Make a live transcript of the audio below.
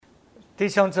弟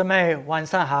兄姊妹，晚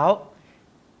上好！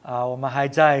我们还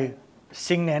在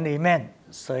新年里面，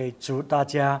所以祝大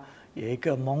家有一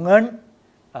个蒙恩、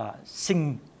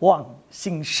兴旺、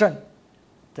兴盛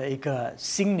的一个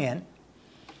新年。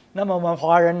那么我们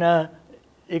华人呢，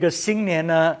一个新年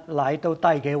呢来都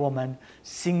带给我们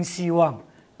新希望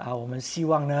我们希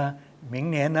望呢，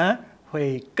明年呢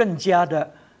会更加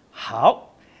的好。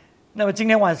那么今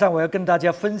天晚上我要跟大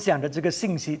家分享的这个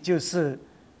信息，就是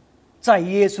在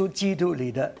耶稣基督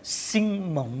里的新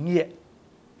盟约。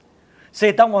所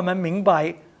以当我们明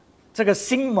白这个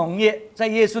新盟约在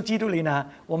耶稣基督里呢，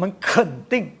我们肯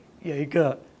定有一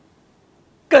个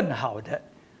更好的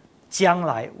将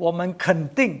来，我们肯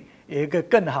定有一个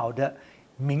更好的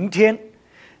明天。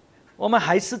我们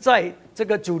还是在这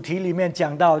个主题里面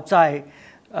讲到，在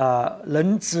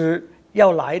人子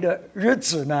要来的日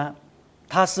子呢，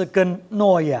它是跟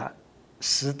诺亚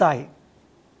时代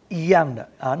一样的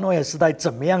诺亚时代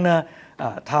怎么样呢？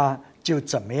它就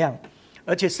怎么样。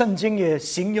而且圣经也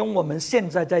形容我们现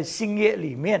在在新约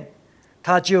里面，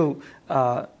它就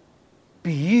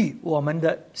比喻我们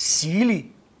的洗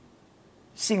礼，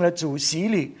信了主洗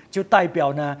礼，就代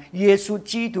表呢，耶稣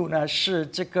基督呢是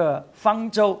这个方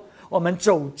舟，我们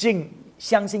走进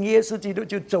相信耶稣基督，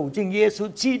就走进耶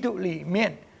稣基督里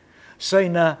面，所以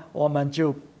呢，我们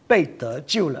就被得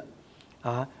救了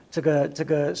这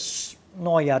个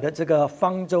诺亚的这个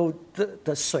方舟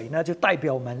的水呢，就代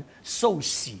表我们受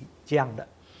洗这样的。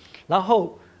然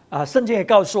后圣经也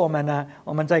告诉我们呢，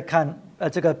我们再看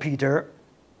这个彼得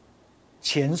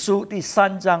前书第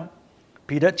3章，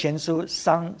彼得前书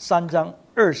3章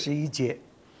21节，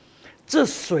这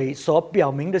水所表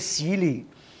明的洗礼，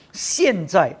现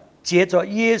在借着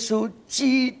耶稣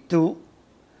基督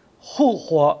复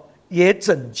活也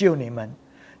拯救你们。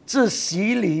这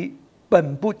洗礼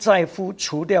本不在乎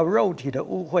除掉肉体的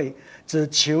污秽，只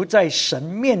求在神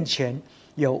面前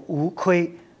有无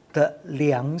愧的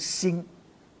良心。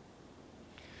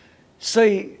所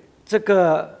以这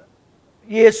个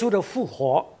耶稣的复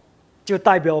活就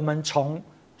代表我们从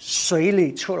水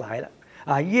里出来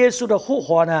了耶稣的复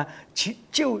活呢，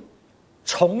就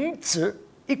重植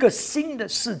一个新的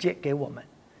世界给我们，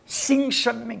新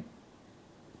生命。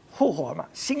复活嘛，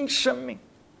新生命。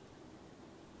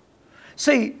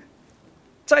所以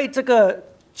在这个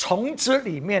重植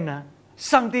里面呢，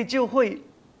上帝就会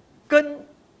跟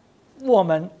我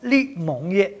们立盟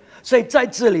约。所以在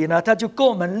这里呢，他就跟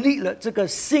我们立了这个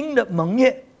新的盟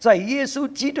约，在耶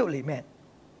稣基督里面。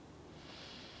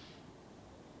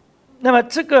那么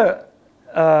这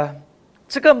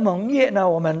个盟约呢，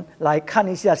我们来看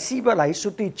一下希伯来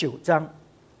书第9章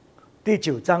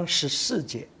14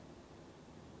节。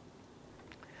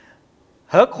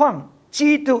何况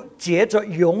基督借着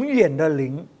永远的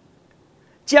灵，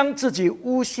将自己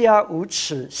无瑕无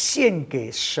疵献给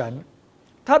神，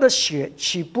他的血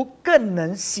岂不更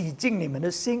能洗净你们的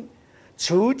心，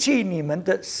除去你们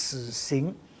的死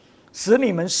刑，使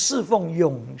你们侍奉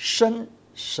永生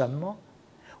神吗？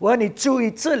我要你注意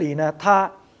这里呢，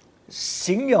他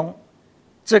形容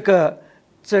这个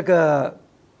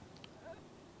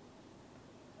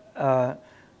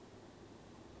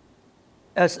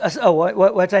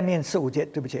我再念15节，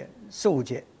对不起，15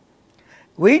节。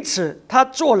为此，他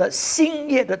做了新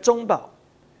约的中保，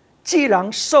既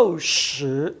然受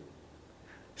死，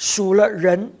赎了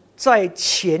人在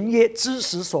前约之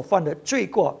时所犯的罪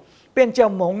过，便叫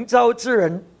蒙召之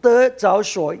人得着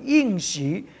所应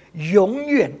许永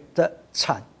远的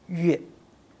产业。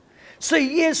所以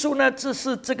耶稣呢，这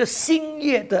是这个新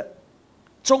约的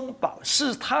中保，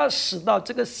是他使到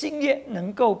这个新约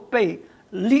能够被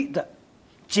立的，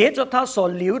借着他所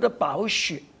流的宝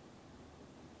血。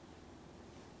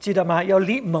记得吗？要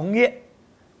立盟约，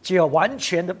就要完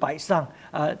全的摆上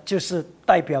就是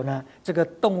代表呢，这个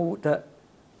动物的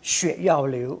血要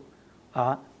流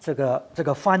这个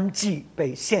燔祭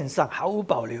被献上，毫无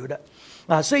保留的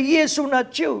所以耶稣呢，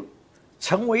就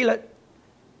成为了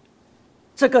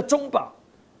这个中保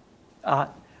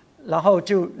然后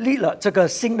就立了这个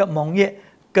新的盟约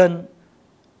跟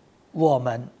我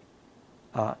们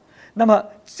那么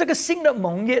这个新的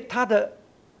盟约，它的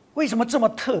为什么这么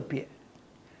特别？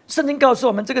圣经告诉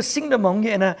我们，这个新的盟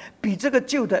约呢，比这个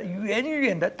旧的远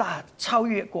远的大，超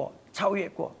越过。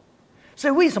所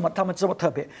以为什么他们这么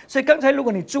特别？所以刚才如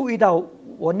果你注意到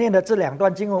我念的这2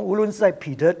段经文，无论是在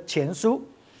彼得前书，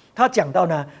他讲到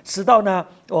呢，使到呢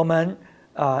我们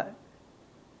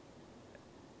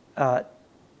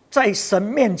在神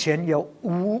面前有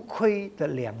无愧的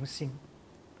良心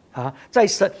在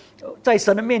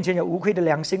神的面前有无愧的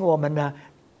良心，我们呢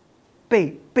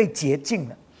被洁净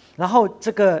了。然后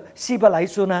这个希伯来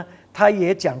书呢，他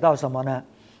也讲到什么呢？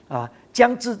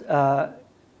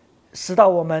使到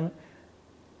我们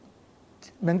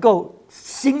能够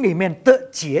心里面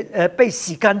被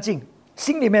洗干净，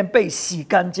心里面被洗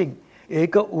干净，有一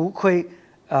个无愧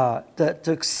的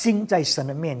这个心在神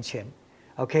的面前。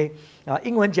OK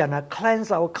英文讲呢 ，cleanse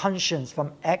our conscience from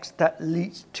acts that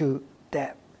leads to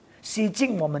death， 洗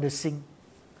净我们的心，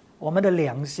我们的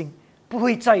良心，不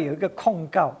会再有一个控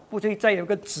告，不会再有一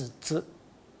个指责，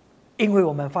因为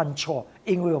我们犯错，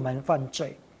因为我们犯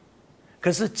罪。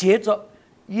可是接着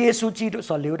耶稣基督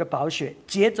所流的宝血，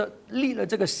接着立了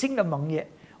这个新的盟约，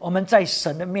我们在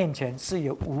神的面前是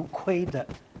有无愧的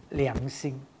良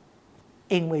心，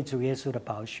因为主耶稣的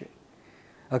宝血。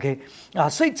OK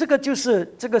所以这个就是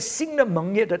这个新的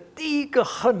盟约的第一个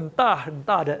很大很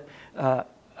大的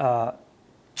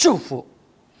祝福。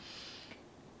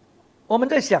我们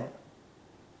在想，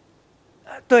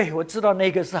对，我知道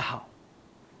那个是好，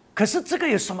可是这个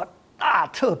有什么大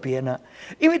特别呢？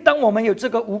因为当我们有这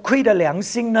个无愧的良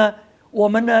心呢，我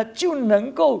们呢就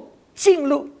能够进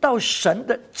入到神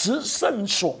的至圣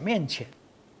所面前，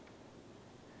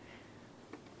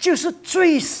就是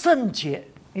最圣洁。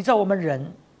你知道我们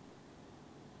人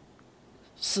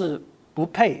是不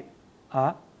配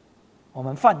我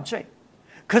们犯罪，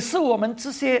可是我们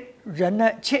这些人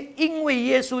呢，却因为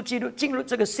耶稣基督进入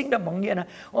这个新的盟约呢，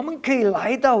我们可以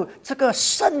来到这个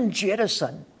圣洁的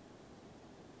神，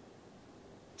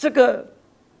这个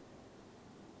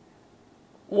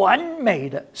完美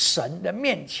的神的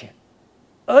面前，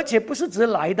而且不是只是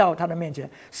来到他的面前，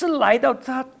是来到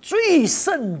他最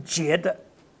圣洁的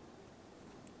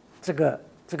这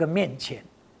个面前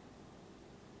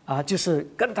就是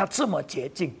跟他这么接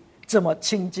近，这么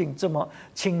亲近，这么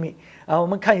亲密我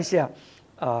们看一下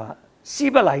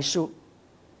希伯来书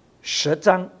10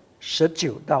章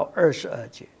19到22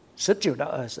节，19到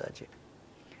22节，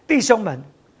弟兄们，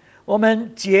我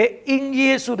们皆因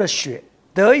耶稣的血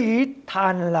得以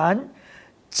坦然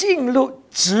进入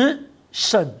至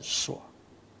圣所，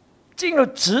进入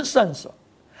至圣所，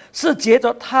是借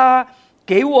着他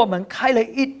给我们开了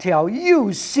一条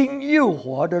又新又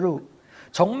活的路，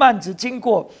从幔子经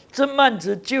过，这幔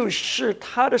子就是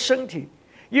他的身体，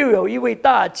又有一位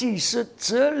大祭司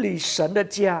治理神的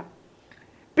家，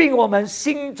并我们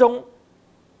心中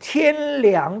天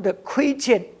良的亏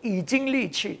欠已经离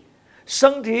去，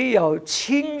身体有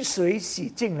清水洗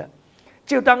净了，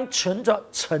就当存着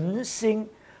诚心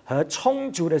和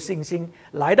充足的信心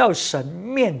来到神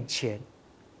面前，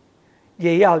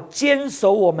也要坚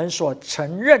守我们所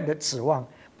承认的指望，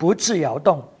不致摇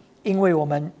动，因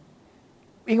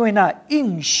为那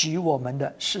应许我们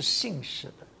的是信实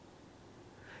的。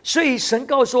所以神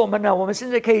告诉我们呢，我们现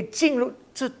在可以进入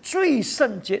这最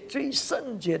圣洁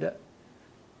的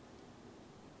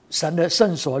神的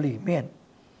圣所里面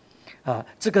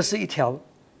这个是一条，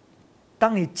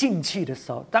当你进去的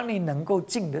时候，当你能够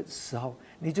进的时候，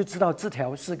你就知道这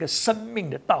条是个生命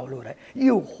的道路来，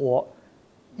又活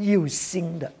又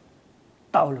新的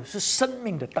道路，是生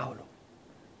命的道路。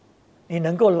你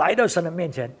能够来到神的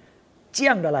面前，这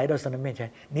样的来到神的面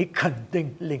前，你肯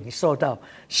定领受到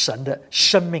神的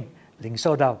生命，领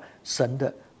受到神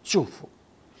的祝福。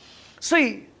所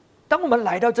以当我们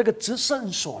来到这个至圣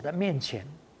所的面前，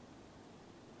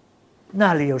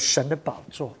那里有神的宝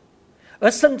座，而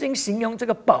圣经形容这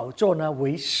个宝座呢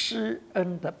为施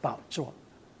恩的宝座，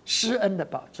施恩的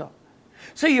宝座。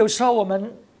所以有时候我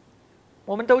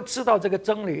们都知道这个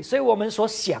真理，所以我们所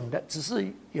想的只是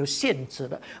有限制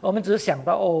的，我们只是想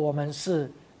到我们是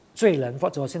罪人，或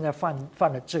者我现在犯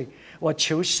了罪，我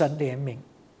求神怜悯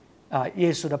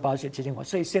耶稣的宝血洁净我，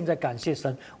所以现在感谢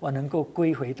神，我能够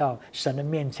归回到神的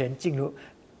面前，进入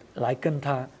来跟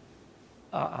他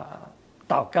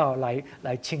祷告，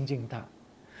来亲近他。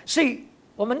所以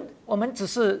我们只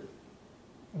是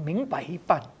明白一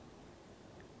半。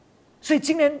所以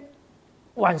今天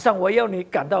晚上我要你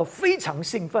感到非常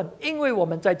兴奋，因为我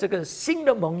们在这个新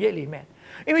的盟约里面，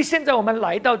因为现在我们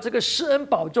来到这个施恩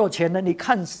宝座前呢，你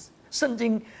看圣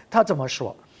经他怎么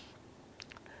说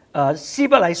希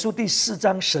伯来书第4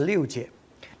章16节，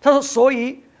他说，所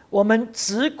以我们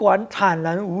只管坦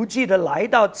然无惧的来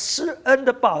到施恩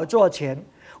的宝座前，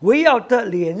唯要得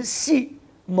怜惜，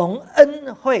蒙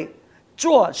恩惠，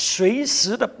做随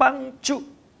时的帮助。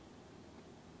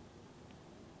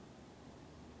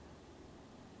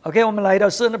 OK， 我们来到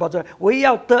施恩的宝座，唯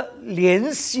要得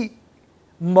怜惜，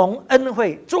蒙恩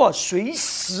惠，做随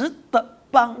时的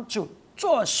帮助，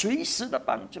做随时的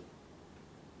帮助。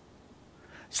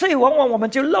所以往往我们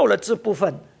就漏了这部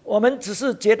分，我们只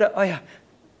是觉得，哎呀，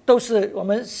都是我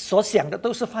们所想的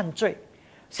都是犯罪。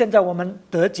现在我们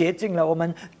得洁净了，我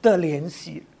们得怜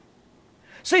惜。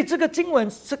所以这个经文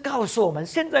是告诉我们，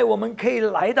现在我们可以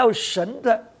来到神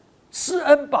的施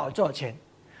恩宝座前，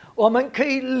我们可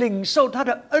以领受他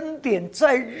的恩典，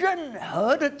在任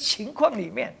何的情况里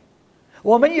面，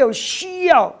我们有需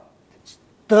要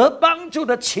得帮助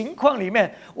的情况里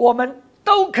面，我们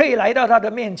都可以来到他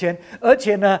的面前，而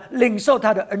且呢，领受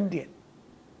他的恩典。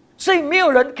所以没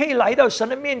有人可以来到神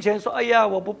的面前说：“哎呀，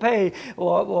我不配，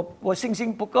我信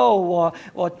心不够，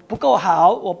我不够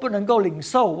好，我不能够领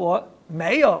受。”我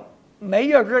没有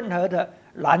任何的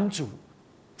拦阻，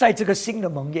在这个新的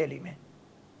盟约里面。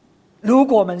如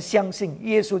果我们相信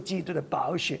耶稣基督的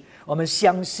宝血，我们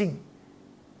相信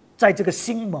在这个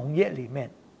新盟约里面，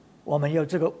我们有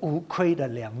这个无亏的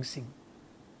良心，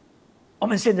我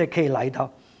们现在可以来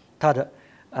到他的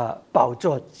宝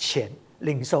座前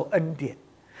领受恩典。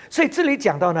所以这里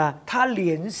讲到呢，他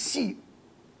联系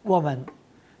我们，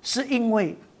是因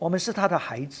为我们是他的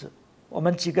孩子。我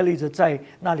们举个例子，在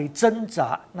那里挣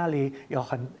扎，那里有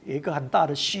一个很大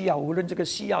的需要，无论这个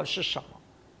需要是什么，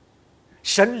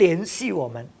神联系我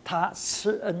们，他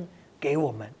施恩给我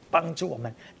们，帮助我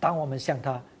们。当我们向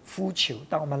他呼求，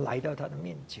当我们来到他的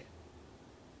面前，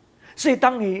所以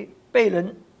当你被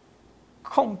人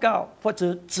控告或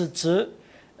者指责、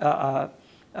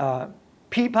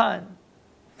批判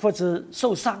或者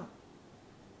受伤，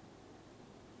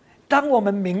当我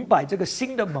们明白这个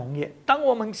新的盟约，当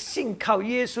我们信靠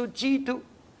耶稣基督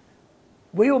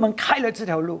为我们开了这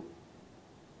条路，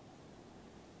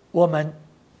我们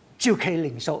就可以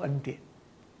领受恩典，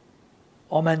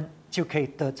我们就可以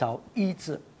得着医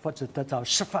治，或者得着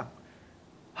释放，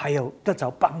还有得着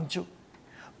帮助。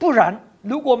不然，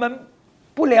如果我们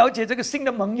不了解这个新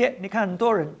的盟约，你看很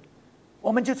多人，我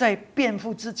们就在辩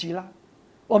护自己啦，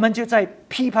我们就在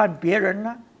批判别人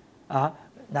啦，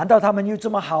难道他们又这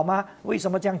么好吗？为什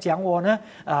么这样讲我呢？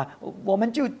我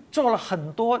们就做了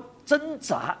很多挣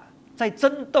扎，在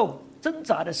争斗、挣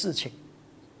扎的事情，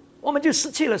我们就失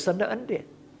去了神的恩典，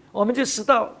我们就使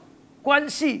到关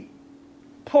系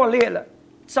破裂了、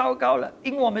糟糕了，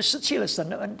因为我们失去了神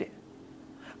的恩典。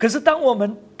可是当我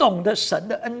们懂得神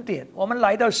的恩典，我们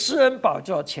来到施恩宝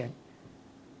座前，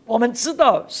我们知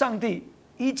道上帝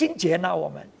已经接纳我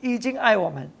们，已经爱我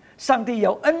们，上帝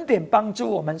有恩典帮助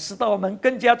我们，使到我们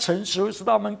更加成熟，使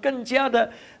到我们更加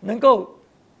的能够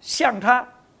像他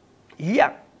一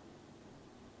样，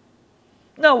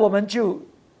那我们就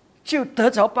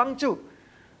得着帮助，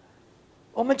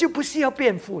我们就不需要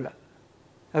辩护了。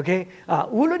OK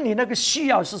无论你那个需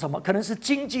要是什么，可能是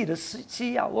经济的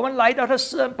需要，我们来到他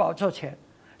施恩宝座前，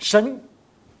神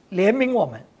怜悯我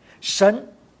们，神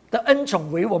的恩宠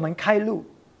为我们开路，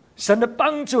神的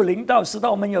帮助临到，使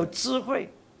到我们有智慧，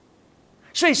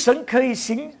所以神可以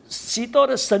行许多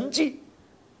的神迹，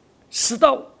使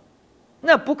到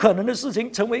那不可能的事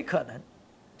情成为可能，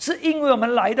是因为我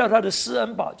们来到他的施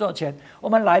恩宝座前，我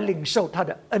们来领受他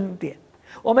的恩典，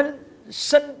我们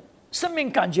生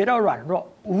命感觉到软弱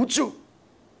无助，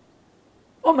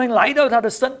我们来到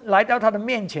他的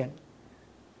面前，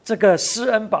这个施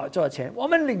恩宝座前，我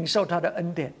们领受他的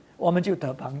恩典，我们就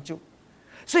得帮助。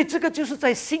所以这个就是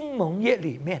在新盟约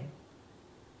里面，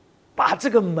把这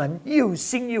个门又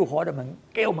新又活的门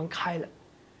给我们开了，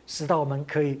使到我们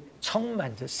可以充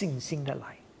满着信心的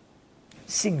来，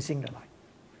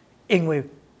因为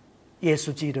耶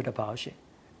稣基督的宝血，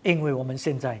因为我们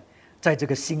现在在这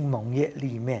个新盟约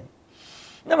里面。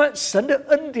那么神的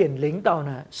恩典临到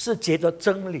呢，是借着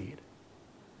真理的，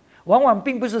往往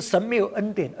并不是神没有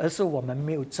恩典，而是我们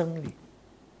没有真理，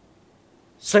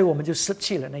所以我们就失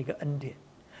去了那个恩典。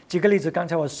举个例子，刚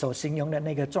才我所形容的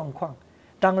那个状况，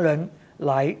当人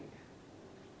来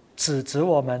指责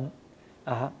我们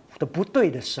的不对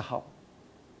的时候，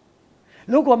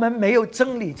如果我们没有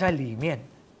真理在里面，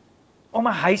我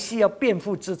们还是要辩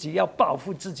护自己，要保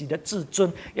护自己的自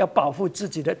尊，要保护自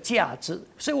己的价值，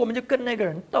所以我们就跟那个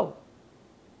人斗，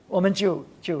我们就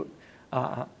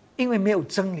因为没有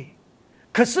真理。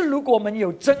可是如果我们有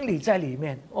真理在里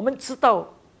面，我们知道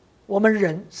我们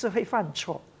人是会犯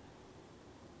错，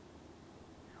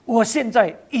我现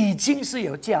在已经是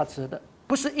有价值的，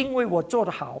不是因为我做得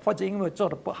好，或者因为我做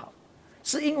得不好，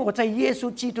是因为我在耶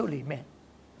稣基督里面，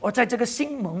我在这个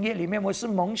新盟约里面，我是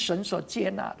蒙神所接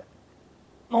纳的，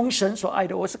蒙神所爱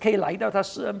的，我是可以来到他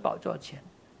施恩宝座前。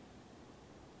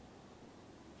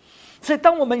所以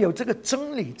当我们有这个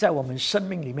真理在我们生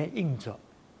命里面印着，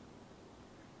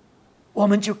我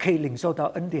们就可以领受到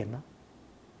恩典了。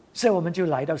所以我们就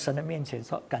来到神的面前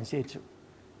说，感谢主，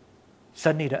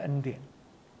神你的恩典，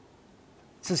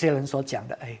这些人所讲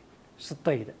的是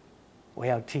对的，我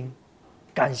要听，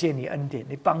感谢你恩典，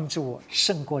你帮助我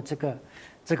胜过这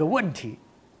个问题，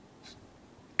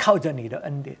靠着你的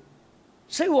恩典。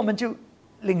所以我们就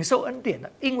领受恩典了，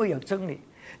因为有真理。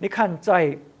你看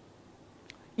在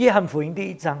约翰福音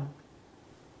第1章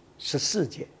14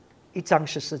节，1章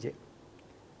14节，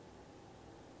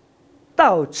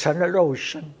道成了肉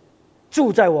身，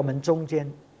住在我们中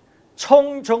间，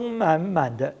充充满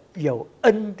满的有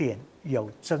恩典有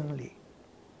真理。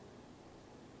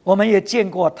我们也见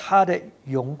过他的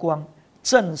荣光，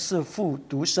正是父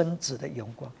独生子的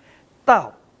荣光。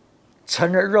道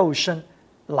成了肉身，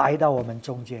来到我们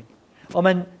中间。我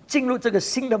们进入这个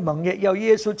新的盟约，要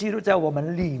耶稣基督在我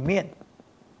们里面。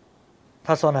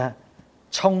他说呢，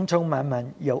充充满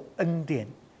满有恩典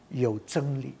有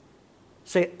真理。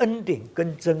所以恩典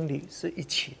跟真理是一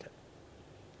起的。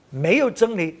没有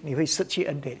真理，你会失去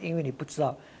恩典，因为你不知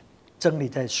道真理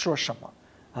在说什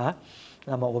么啊。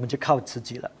那么我们就靠自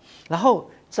己了。然后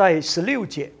在16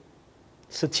节、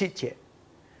17节，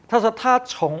他说他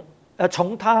从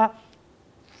他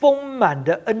丰满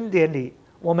的恩典里，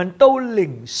我们都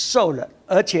领受了，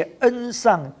而且恩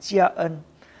上加恩。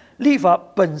律法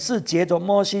本是借着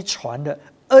摩西传的，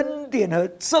恩典和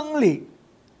真理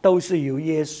都是由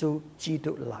耶稣基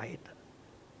督来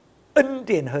的。恩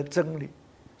典和真理，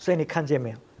所以你看见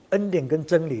没有？恩典跟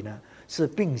真理呢是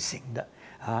并行的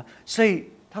啊。所以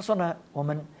他说呢，我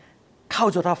们靠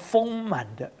着他丰满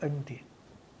的恩典，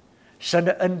神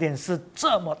的恩典是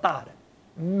这么大的，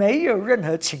没有任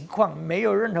何情况，没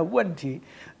有任何问题，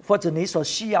或者你所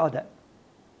需要的，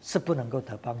是不能够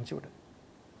得帮助的。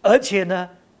而且呢，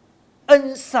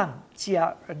恩上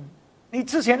加恩，你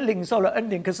之前领受了恩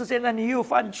典，可是现在你又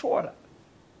犯错了，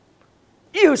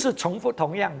又是重复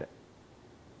同样的。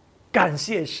感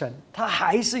谢神，他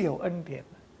还是有恩典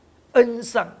的，恩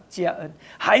上加恩，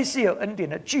还是有恩典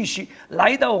的，继续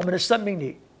来到我们的生命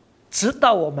里，直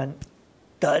到我们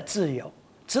得自由，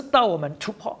直到我们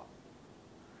突破。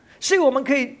所以我们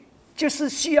可以就是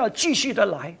需要继续的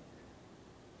来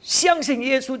相信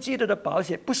耶稣基督的宝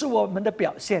血，不是我们的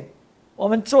表现。我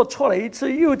们做错了一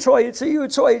次，又错一次，又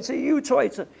错一次，又错一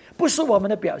次，不是我们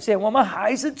的表现。我们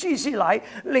还是继续来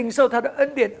领受他的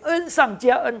恩典，恩上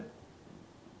加恩，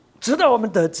直到我们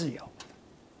得自由。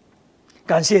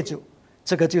感谢主，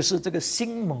这个就是这个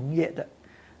新盟约的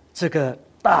这个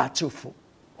大祝福，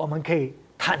我们可以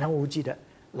坦然无惧的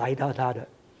来到他的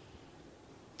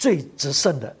最至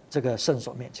圣的这个圣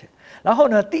所面前。然后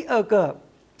呢，第二个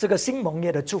这个新盟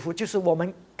约的祝福，就是我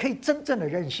们可以真正的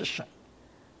认识神，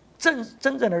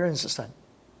真正的认识神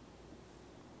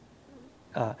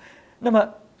那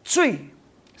么罪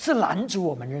是拦阻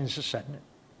我们认识神的。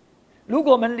如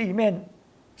果我们里面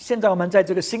现在我们在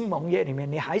这个新盟约里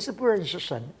面，你还是不认识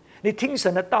神，你听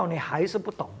神的道你还是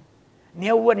不懂，你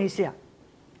要问一下，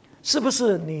是不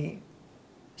是你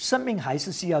生命还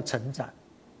是需要成长，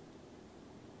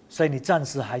所以你暂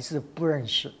时还是不认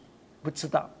识不知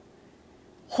道，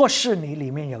或是你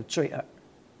里面有罪恶，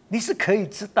你是可以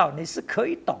知道，你是可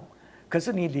以懂，可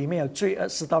是你里面有罪恶，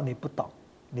使到你不懂，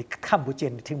你看不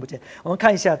见，你听不见。我们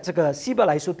看一下这个希伯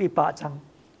来书第8章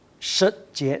10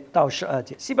节到12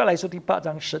节，希伯来书第8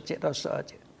章10节到12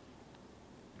节。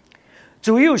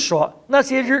主又说，那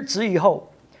些日子以后，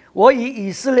我以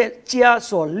以色列家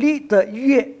所立的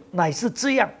约乃是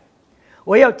这样，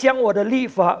我要将我的律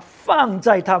法放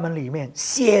在他们里面，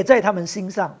写在他们心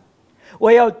上，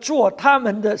我要做他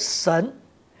们的神，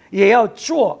也要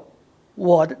做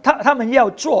我的他们要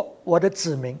做我的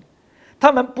子民。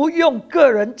他们不用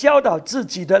个人教导自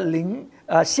己的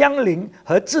乡邻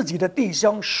和自己的弟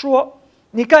兄说，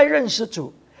你该认识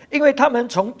主，因为他们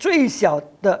从最小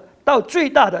的到最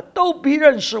大的都必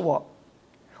认识我。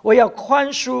我要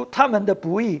宽恕他们的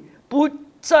不义，不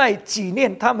再纪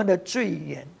念他们的罪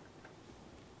言。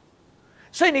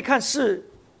所以你看，是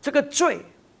这个罪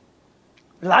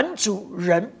拦阻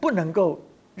人不能够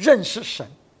认识神。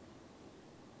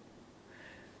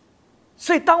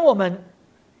所以当我们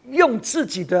用自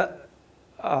己的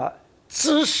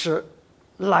知识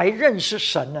来认识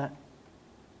神呢，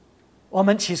我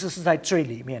们其实是在罪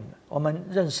里面的，我们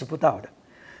认识不到的。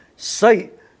所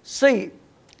以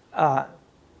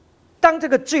当这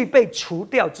个罪被除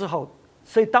掉之后，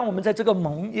所以当我们在这个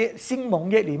新盟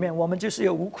约里面，我们就是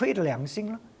有无愧的良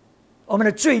心了，我们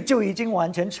的罪就已经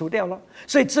完全除掉了。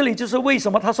所以这里就是为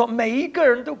什么他说每一个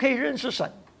人都可以认识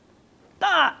神，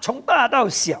从大到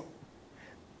小，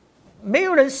没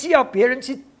有人需要别人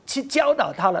去教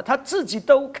导他了，他自己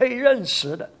都可以认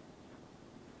识的。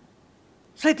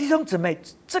所以弟兄姊妹，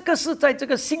这个是在这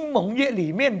个新盟约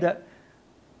里面的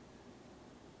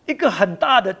一个很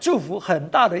大的祝福，很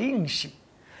大的应许。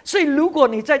所以如果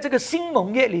你在这个新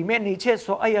盟约里面，你却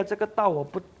说，哎呀，这个道我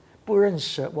不认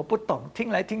识，我不懂，听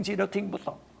来听去都听不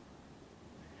懂，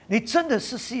你真的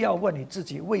是需要问你自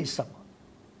己为什么。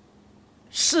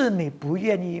是你不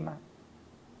愿意吗？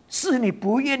是你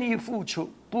不愿意付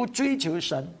出，不追求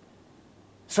神，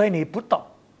所以你不懂，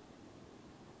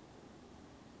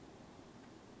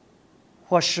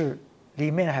或是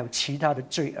里面还有其他的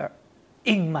罪恶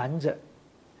隐瞒着，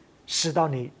使到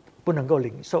你不能够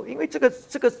领受。因为这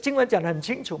个经文讲得很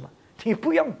清楚嘛，你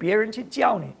不用别人去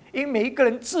教你，因为每一个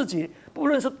人自己不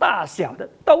论是大小的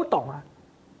都懂啊，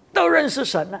都认识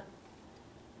神啊。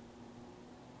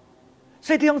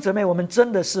所以弟兄姊妹，我们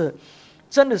真的是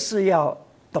要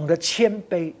懂得谦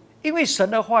卑，因为神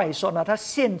的话语说呢，他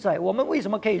现在我们为什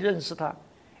么可以认识他，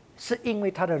是因为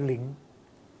他的灵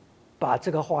把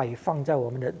这个话语放在我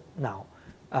们的脑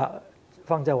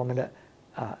放在我们的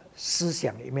思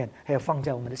想里面，还有放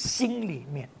在我们的心里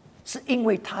面，是因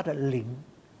为他的灵，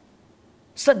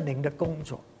圣灵的工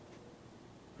作。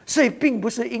所以并不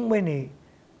是因为你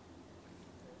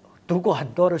读过很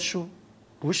多的书，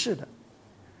不是的，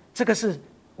这个是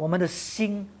我们的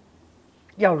心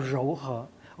要柔和，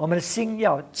我们的心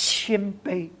要谦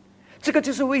卑。这个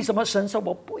就是为什么神说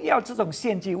我不要这种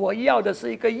献祭，我要的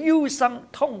是一个忧伤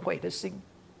痛悔的心。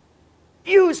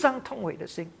忧伤痛悔的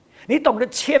心，你懂得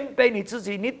谦卑你自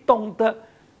己，你懂得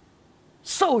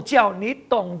受教，你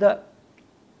懂得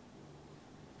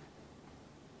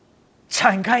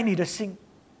敞开你的心，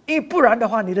因为不然的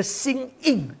话你的心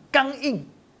刚硬。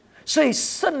所以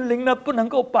圣灵呢，不能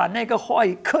够把那个话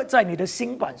语刻在你的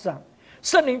心板上，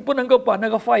圣灵不能够把那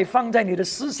个话语放在你的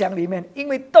思想里面，因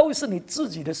为都是你自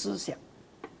己的思想。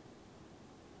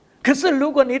可是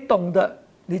如果你懂得，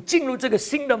你进入这个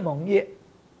新的盟约，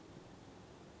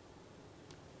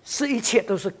是一切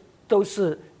都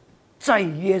是在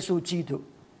耶稣基督，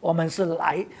我们是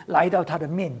来到他的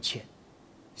面前，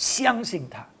相信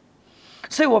他。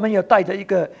所以我们有带着一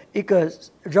个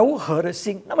柔和的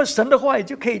心，那么神的话语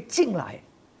就可以进来，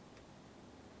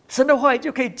神的话语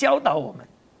就可以教导我们，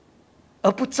而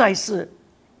不再是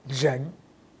人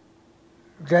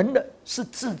的是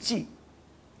自己，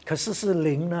可是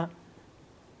灵呢，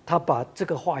他把这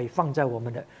个话语放在我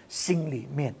们的心里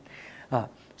面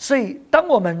所以当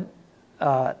我们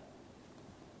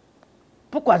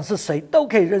不管是谁都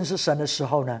可以认识神的时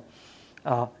候呢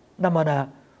那么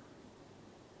呢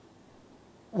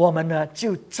我们呢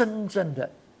就真正的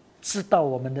知道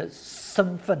我们的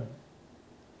身份。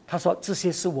他说这些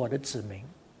是我的子民，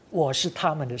我是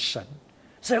他们的神，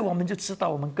所以我们就知道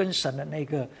我们跟神的那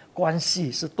个关系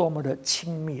是多么的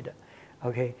亲密的。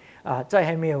 OK 在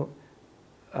还没有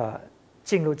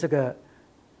进入这个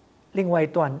另外一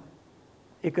段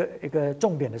一个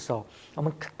重点的时候，我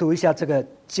们读一下这个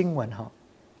经文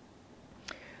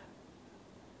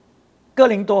哥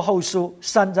林多后书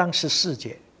3章14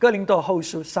节，哥林多后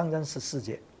书3章14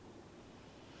节，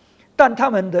但他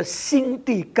们的心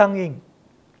地刚硬，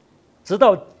直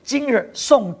到今日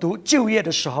诵读旧约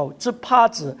的时候，这耙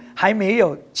子还没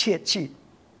有撤去，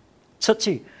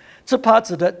这耙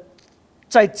子的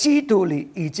在基督里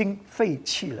已经废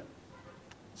弃了。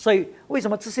所以为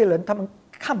什么这些人他们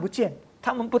看不见，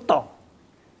他们不懂？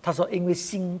他说因为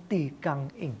心地刚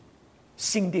硬，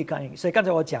心地刚硬。所以刚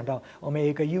才我讲到，我们有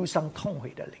一个忧伤痛悔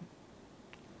的灵，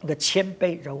一个谦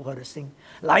卑柔和的心，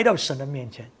来到神的面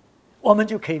前，我们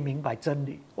就可以明白真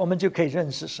理，我们就可以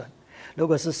认识神。如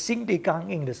果是心地刚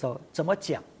硬的时候，怎么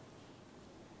讲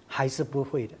还是不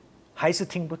会的，还是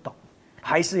听不懂，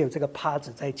还是有这个耙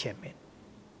子在前面。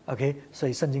OK， 所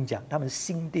以圣经讲他们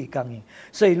心地刚硬。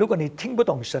所以如果你听不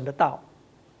懂神的道，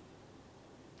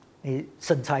你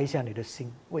审查一下你的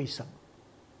心，为什么？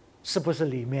是不是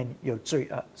里面有罪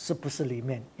恶？是不是里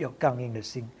面有刚硬的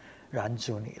心拦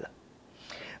住你了？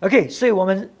 OK， 所以我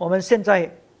们现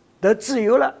在得自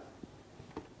由了，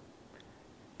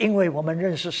因为我们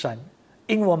认识神，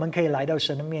因为我们可以来到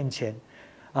神的面前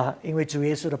因为主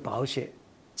耶稣的宝血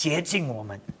洁净我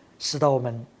们，使到我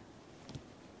们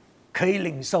可以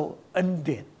领受恩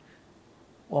典，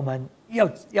我们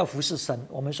要服侍神，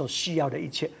我们所需要的一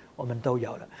切我们都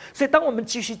有了。所以当我们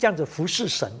继续这样子服侍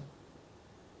神，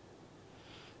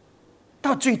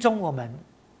到最终我们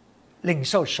领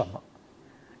受什么？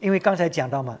因为刚才讲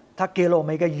到嘛，他给了我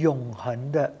们一个永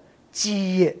恒的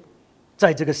基业，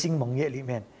在这个新盟约里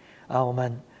面我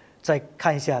们再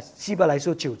看一下希伯来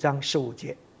书9章15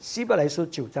节，希伯来书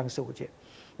9章15节，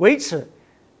为此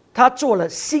他做了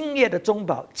新约的中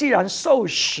保，既然受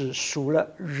死赎了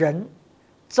人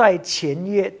在前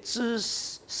约之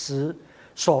时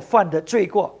所犯的罪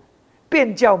过，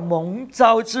便叫蒙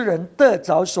召之人得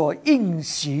着所应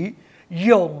许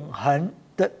永恒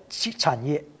的产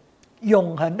业，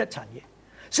永恒的产业。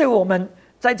所以我们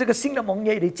在这个新的盟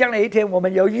约里，将来一天我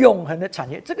们有永恒的产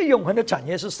业。这个永恒的产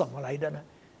业是什么来的呢？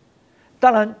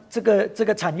当然这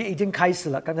个产业已经开始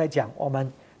了，刚才讲我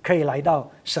们可以来到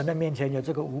神的面前，有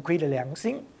这个无愧的良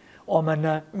心。我们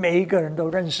呢，每一个人都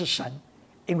认识神，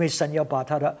因为神要把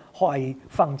他的话语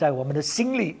放在我们的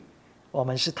心里，我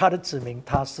们是他的子民，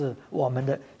他是我们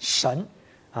的神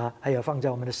啊，还有放在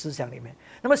我们的思想里面。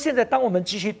那么现在，当我们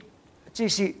继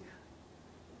续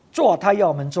做他要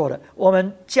我们做的，我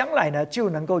们将来呢就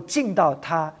能够进到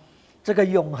他这个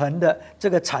永恒的这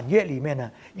个产业里面呢，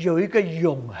有一个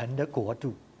永恒的国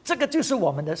度。这个就是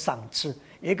我们的赏赐，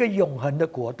有一个永恒的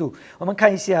国度。我们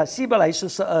看一下希伯来书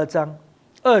12章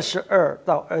22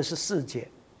到24节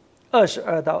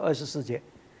，22到24节，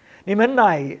你们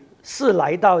乃是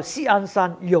来到锡安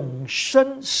山永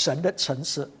生神的城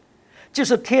市，就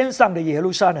是天上的耶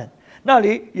路撒冷，那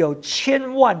里有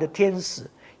千万的天使，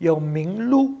有名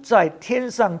录在天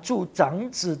上住长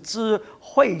子之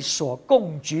会所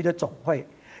共居的总会，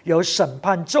有审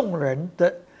判众人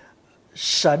的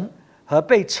神和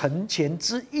被成全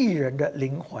之义人的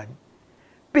灵魂，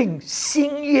并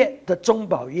新约的中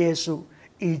保耶稣，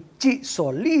以及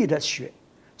所立的血，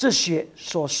这血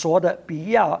所说的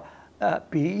比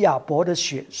亚伯的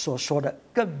血所说的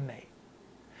更美。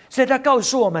所以他告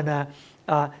诉我们呢，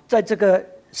在这个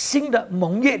新的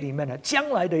盟约里面呢，将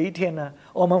来的一天呢，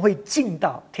我们会进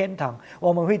到天堂，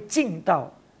我们会进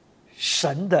到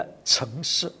神的城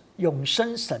市，永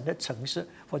生神的城市，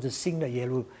或者新的耶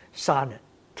路撒冷，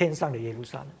天上的耶路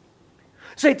撒冷。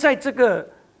所以在这个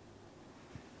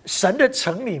神的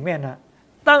城里面呢，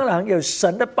当然有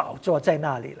神的宝座在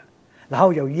那里了，然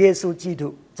后有耶稣基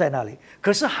督在那里。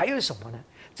可是还有什么呢？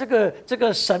这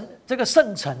个神，这个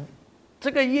圣城，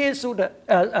这个耶稣的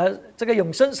这个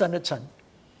永生神的城，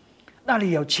那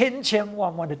里有千千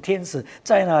万万的天使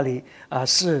在那里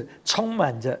是充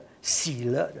满着喜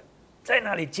乐的，在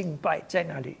那里敬拜，在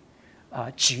那里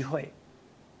聚会，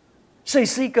所以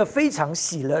是一个非常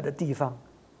喜乐的地方。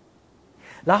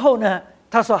然后呢，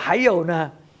他说还有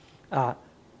呢，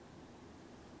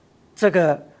这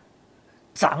个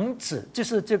长子，就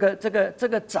是这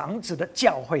个长子的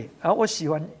教会我喜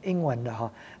欢英文的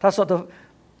哈，他说的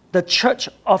The Church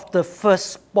of the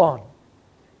Firstborn,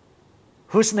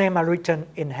 whose name are written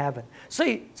in heaven。 所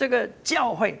以这个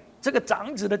教会，这个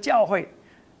长子的教会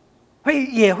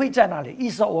也会在那里。意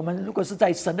思说，我们如果是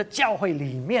在神的教会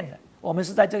里面的，我们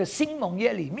是在这个新盟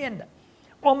约里面的，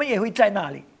我们也会在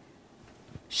那里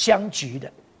相聚的。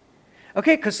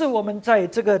OK， 可是我们在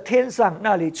这个天上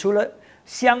那里，除了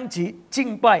相聚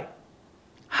敬拜，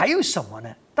还有什么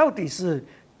呢？到底是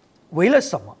为了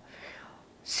什么？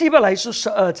希伯来书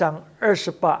12章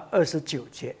28、29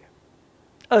节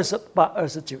，28、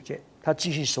29节，他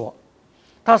继续说，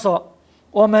他说：“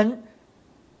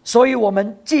所以我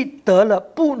们既得了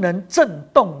不能震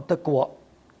动的国，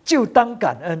就当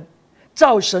感恩，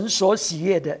照神所喜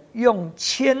悦的，用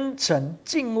虔诚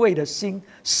敬畏的心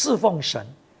侍奉神，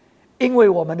因为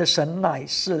我们的神乃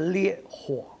是烈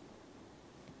火。”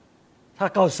他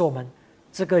告诉我们，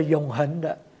这个永恒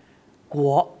的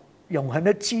国，永恒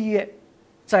的基业，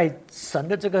在神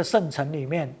的这个圣城里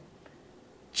面，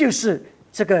就是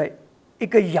这个一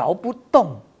个摇不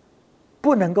动、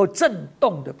不能够震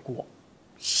动的国，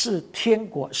是天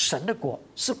国，神的国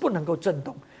是不能够震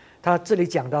动。他这里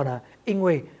讲到呢，因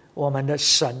为我们的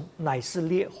神乃是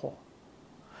烈火，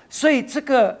所以这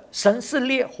个神是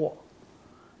烈火，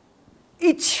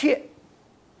一切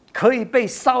可以被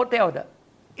烧掉的，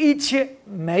一切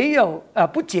没有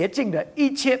不洁净的，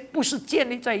一切不是建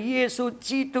立在耶稣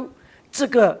基督这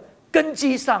个根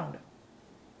基上的，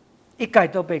一概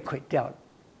都被毁掉了。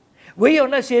唯有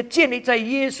那些建立在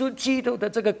耶稣基督的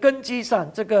这个根基上，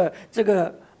这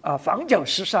个房角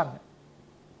石上的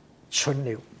存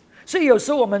留。所以有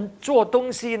时候我们做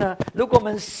东西呢，如果我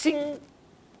们心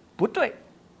不对，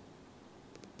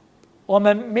我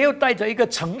们没有带着一个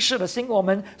诚实的心，我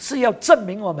们是要证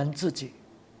明我们自己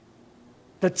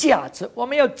的价值，我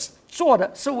们要做的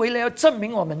是为了要证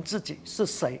明我们自己是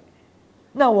谁，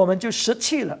那我们就失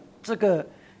去了这个，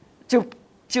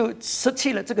就失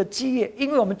去了这个基业，因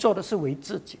为我们做的是为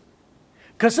自己。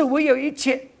可是唯有一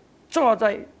切坐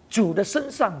在主的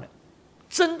身上的，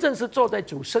真正是坐在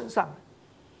主身上的，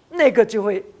那个就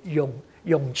会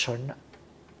永存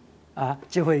了，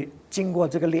就会经过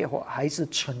这个烈火还是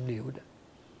存留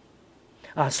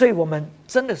的，所以我们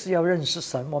真的是要认识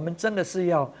神，我们真的是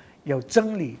要有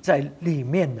真理在里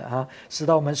面的使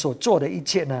到我们所做的一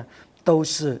切呢，都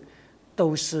是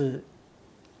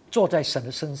坐在神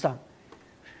的身上。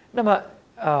那么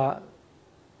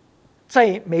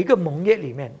在每一个盟约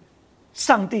里面，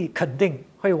上帝肯定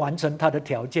会完成他的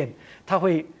条件，他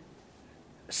会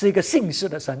是一个信实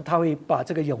的神，他会把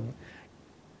这个永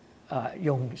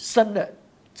生的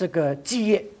这个基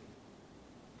业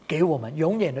给我们，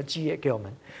永远的基业给我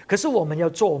们。可是我们要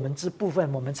做我们这部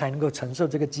分，我们才能够承受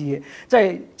这个基业。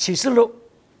在启示录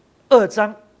2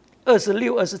章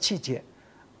26、27节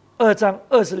，2章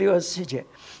26、27节，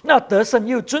那得胜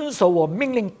又遵守我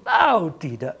命令到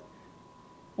底的，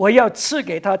我要赐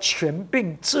给他权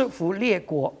柄，制服列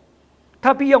国，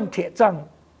他必用铁杖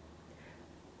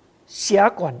辖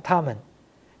管他们，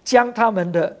将他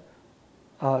们的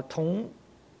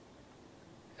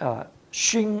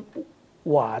熏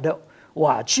瓦的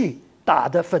瓦具打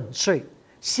得粉碎，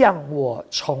像我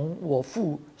从我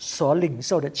父所领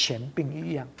受的权柄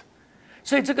一样。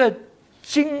所以这个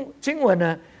经文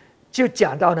呢，就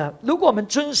讲到呢，如果我们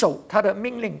遵守他的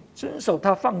命令，遵守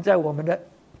他放在我们的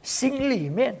心里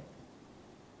面，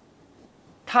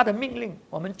他的命令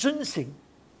我们遵行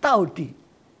到底，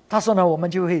他说呢，我们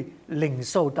就会领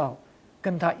受到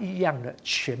跟他一样的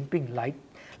权柄来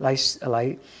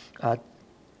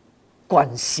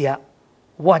管辖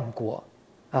万国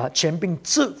权柄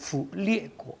制服列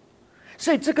国。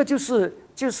所以这个就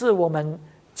是我们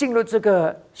进入这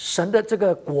个神的这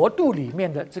个国度里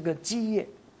面的这个基业，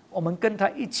我们跟他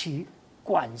一起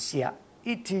管辖，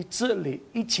一起治理，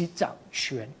一起掌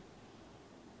权。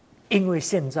因为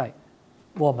现在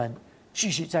我们继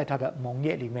续在他的盟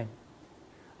约里面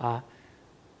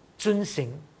遵行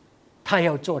他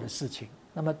要做的事情，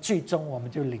那么最终我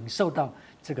们就领受到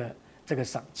这个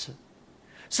赏赐。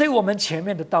所以我们前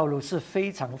面的道路是非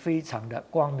常非常的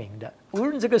光明的，无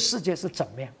论这个世界是怎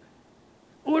么样，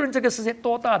无论这个世界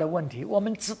多大的问题，我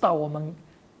们知道我们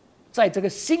在这个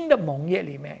新的盟约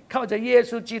里面，靠着耶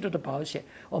稣基督的宝血，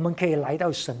我们可以来到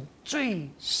神最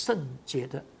圣洁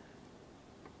的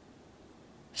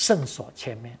圣所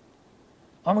前面，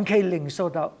我们可以领受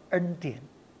到恩典，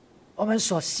我们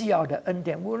所需要的恩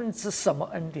典，无论是什么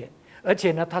恩典，而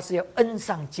且呢，它是要恩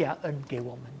上加恩给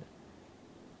我们的。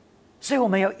所以我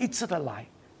们要一直的来，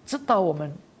直到我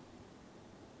们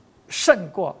胜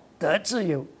过得自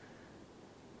由。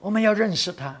我们要认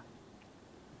识他，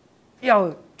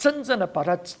要真正的把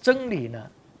他真理呢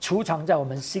储藏在我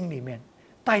们心里面，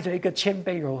带着一个谦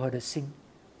卑柔和的心，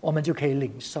我们就可以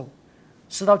领受，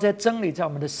使到这些真理在我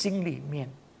们的心里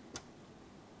面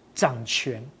掌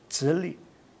权治理。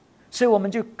所以我们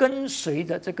就跟随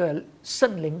着这个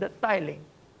圣灵的带领，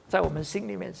在我们心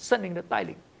里面圣灵的带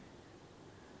领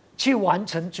去完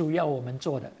成主要我们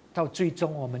做的，到最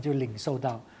终我们就领受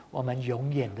到我们永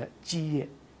远的基业，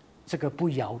这个不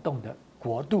摇动的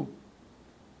国度。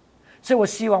所以我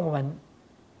希望我们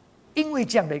因为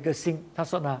这样的一个心，他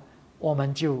说呢，我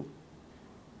们就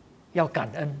要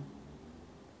感恩，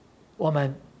我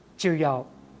们就要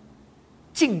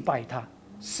敬拜他，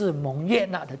是蒙悦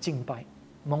纳的敬拜，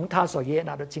蒙他所悦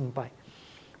纳的敬拜，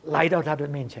来到他的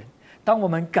面前。当我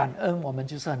们感恩，我们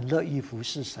就是很乐意服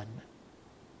侍神的。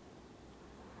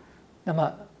那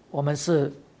么我们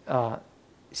是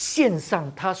献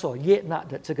上他所悦纳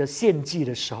的这个献祭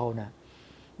的时候呢，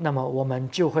那么我们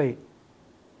就会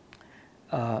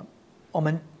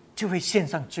献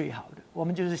上最好的，我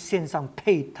们就是献上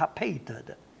他配得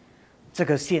的这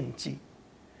个献祭。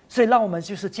所以让我们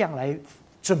就是这样来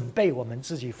准备我们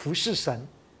自己服侍神，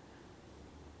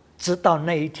直到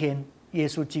那一天耶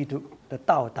稣基督的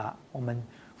到达，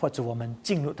或者我们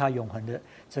进入他永恒的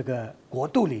这个国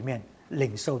度里面，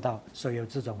领受到所有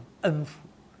这种恩福。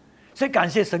所以感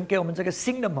谢神给我们这个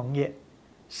新的盟约，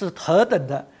是何等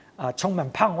的充满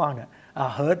盼望的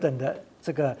何等的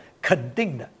这个肯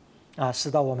定的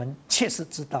使到我们切实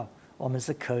知道我们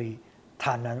是可以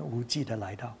坦然无惧的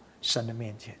来到神的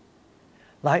面前。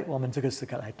来，我们这个时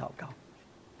刻来祷告。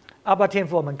阿爸天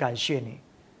父，我们感谢你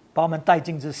把我们带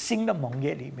进这新的盟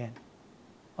约里面，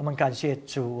我们感谢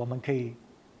主，我们可以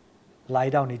来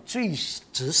到你最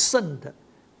至圣的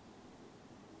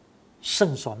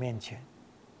圣所面前。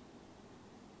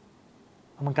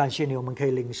我们感谢你，我们可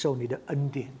以领受你的恩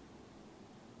典，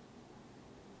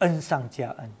恩上加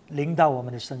恩，临到我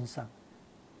们的身上。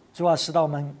主啊，使到我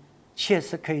们确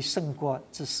实可以胜过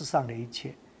这世上的一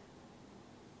切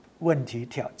问题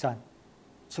挑战。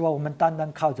主啊，我们单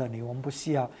单靠着你，我们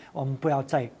不要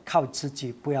再靠自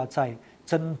己，不要再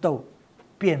争斗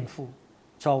辩护。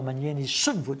主啊，我们愿意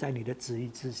顺服在你的旨意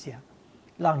之下，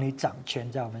让你掌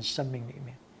权在我们生命里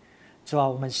面。主啊，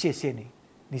我们谢谢你，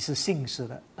你是信实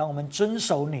的。当我们遵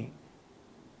守你，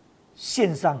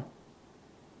献上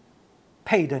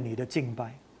配得你的敬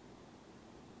拜，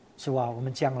主啊，我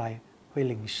们将来会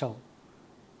领受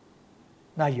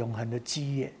那永恒的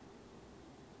基业，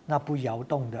那不摇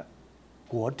动的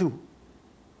国度。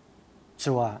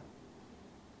主啊，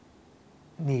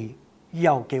你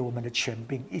要给我们的权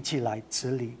柄，一起来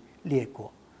治理列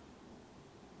国。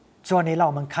主啊，你让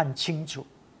我们看清楚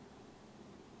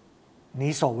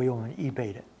你所为我们预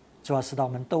备的。主要使到我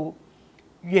们都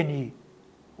愿意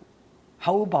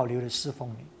毫无保留的侍奉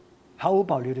你，毫无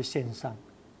保留的献上，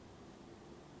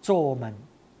做我们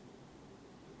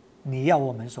你要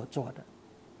我们所做的，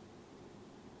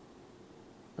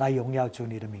来荣耀主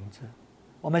你的名字。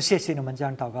我们谢谢你们这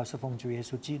样祷告，是奉主耶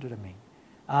稣基督的名，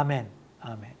阿们，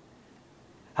阿们。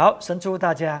好，神祝福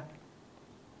大家，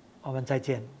我们再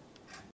见。